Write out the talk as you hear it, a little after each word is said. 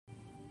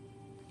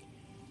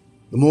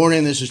Good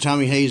morning, this is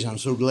Tommy Hayes. I'm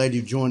so glad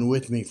you've joined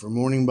with me for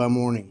Morning by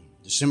Morning,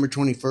 December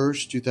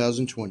 21st,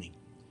 2020.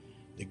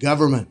 The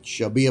government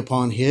shall be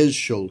upon his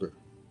shoulder.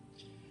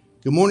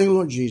 Good morning,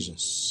 Lord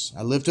Jesus.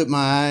 I lift up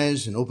my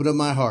eyes and open up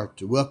my heart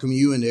to welcome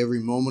you into every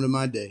moment of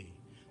my day,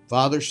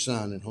 Father,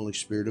 Son, and Holy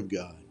Spirit of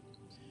God.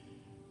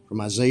 From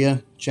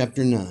Isaiah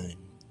chapter 9,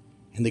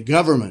 and the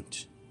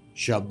government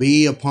shall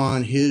be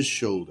upon his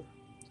shoulder.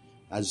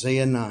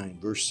 Isaiah 9,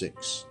 verse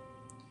 6.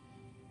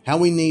 How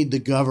we need the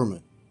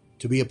government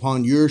to be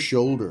upon your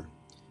shoulder.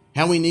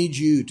 How we need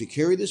you to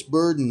carry this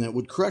burden that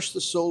would crush the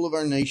soul of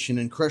our nation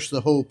and crush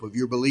the hope of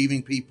your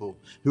believing people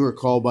who are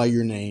called by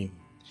your name.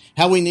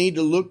 How we need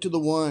to look to the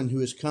one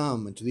who has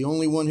come and to the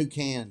only one who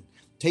can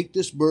take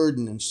this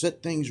burden and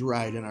set things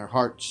right in our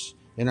hearts,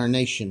 in our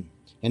nation,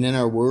 and in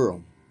our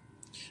world.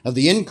 Of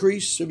the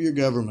increase of your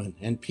government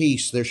and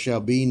peace there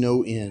shall be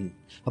no end,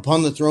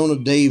 upon the throne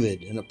of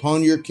David and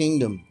upon your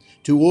kingdom,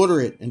 to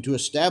order it and to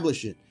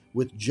establish it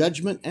with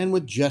judgment and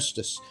with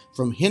justice,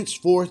 from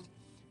henceforth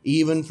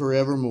even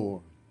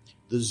forevermore.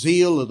 The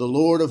zeal of the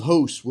Lord of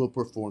hosts will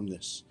perform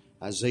this.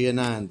 Isaiah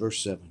 9,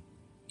 verse 7.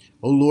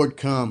 O Lord,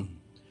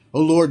 come.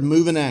 O Lord,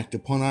 move and act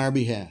upon our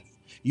behalf.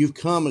 You've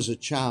come as a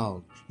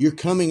child. You're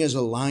coming as a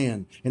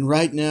lion. And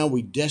right now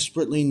we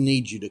desperately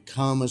need you to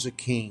come as a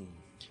king.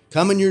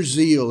 Come in your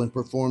zeal and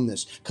perform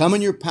this. Come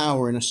in your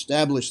power and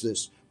establish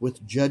this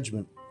with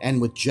judgment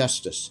and with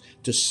justice,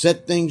 to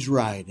set things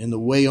right in the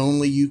way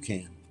only you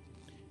can.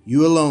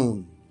 You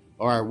alone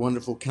are our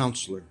wonderful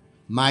counselor,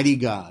 mighty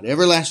God,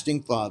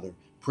 everlasting Father,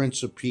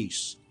 Prince of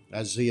Peace.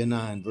 Isaiah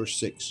 9, verse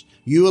 6.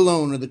 You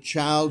alone are the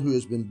child who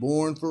has been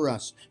born for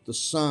us, the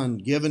Son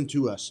given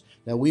to us,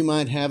 that we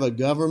might have a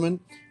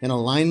government in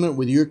alignment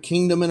with your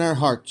kingdom in our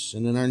hearts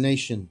and in our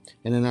nation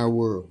and in our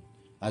world.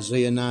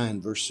 Isaiah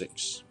 9, verse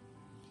 6.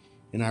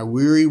 In our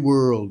weary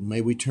world,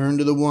 may we turn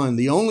to the one,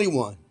 the only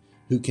one,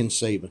 who can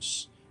save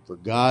us. For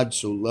God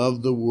so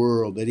loved the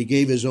world that he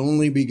gave his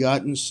only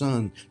begotten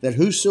Son, that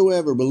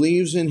whosoever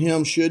believes in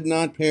him should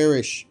not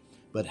perish,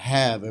 but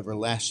have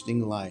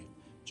everlasting life.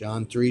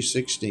 John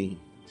 3:16.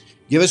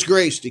 Give us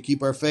grace to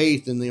keep our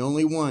faith in the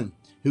only one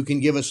who can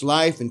give us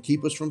life and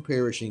keep us from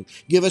perishing.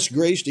 Give us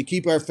grace to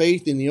keep our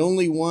faith in the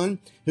only one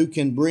who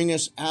can bring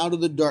us out of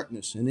the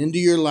darkness and into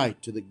your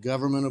light to the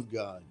government of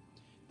God.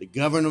 The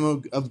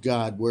government of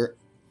God, where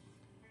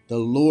the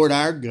Lord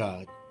our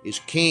God is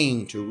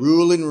king to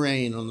rule and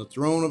reign on the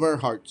throne of our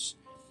hearts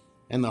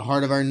and the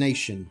heart of our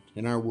nation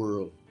and our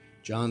world.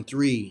 John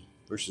 3,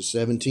 verses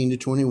 17 to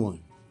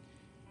 21.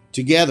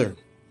 Together,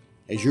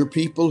 as your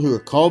people who are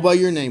called by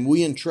your name,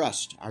 we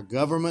entrust our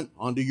government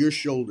onto your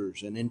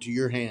shoulders and into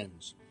your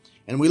hands.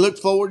 And we look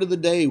forward to the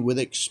day with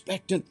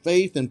expectant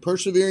faith and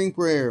persevering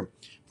prayer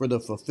for the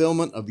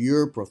fulfillment of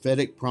your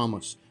prophetic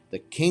promise. The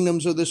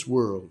kingdoms of this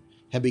world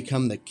have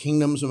become the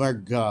kingdoms of our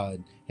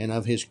God and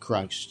of his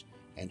Christ,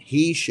 and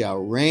he shall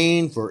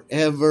reign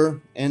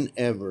forever and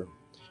ever.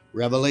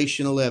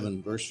 Revelation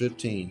 11, verse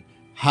 15.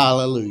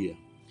 Hallelujah.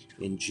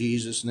 In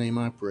Jesus' name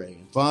I pray.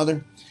 And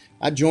Father,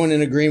 I join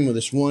in agreement with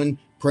this one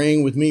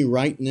praying with me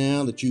right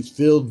now that you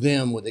fill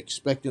them with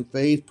expectant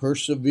faith,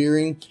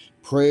 persevering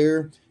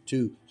prayer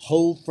to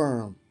hold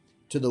firm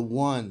to the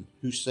one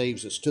who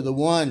saves us, to the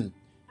one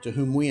to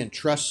whom we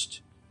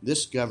entrust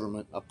this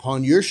government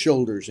upon your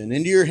shoulders and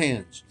into your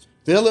hands.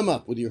 Fill them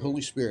up with your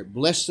Holy Spirit.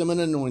 Bless them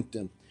and anoint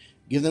them.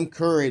 Give them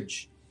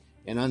courage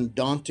and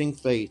undaunting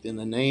faith in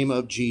the name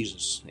of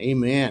Jesus.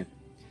 Amen.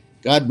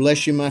 God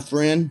bless you, my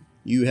friend.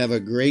 You have a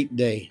great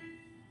day.